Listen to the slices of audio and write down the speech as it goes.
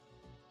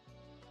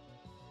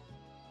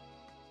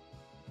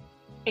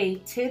A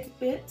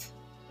tidbit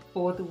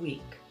for the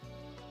week.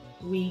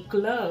 We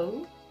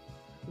glow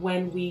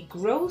when we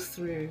grow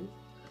through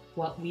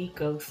what we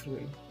go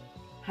through.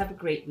 Have a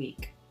great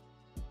week.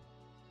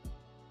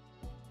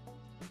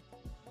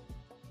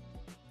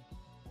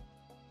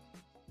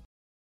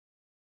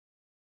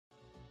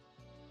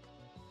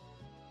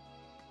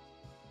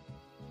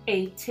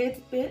 A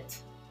tidbit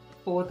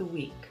for the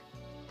week.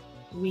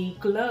 We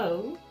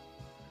glow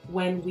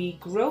when we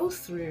grow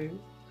through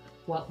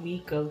what we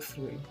go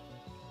through.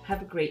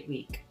 Have a great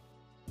week.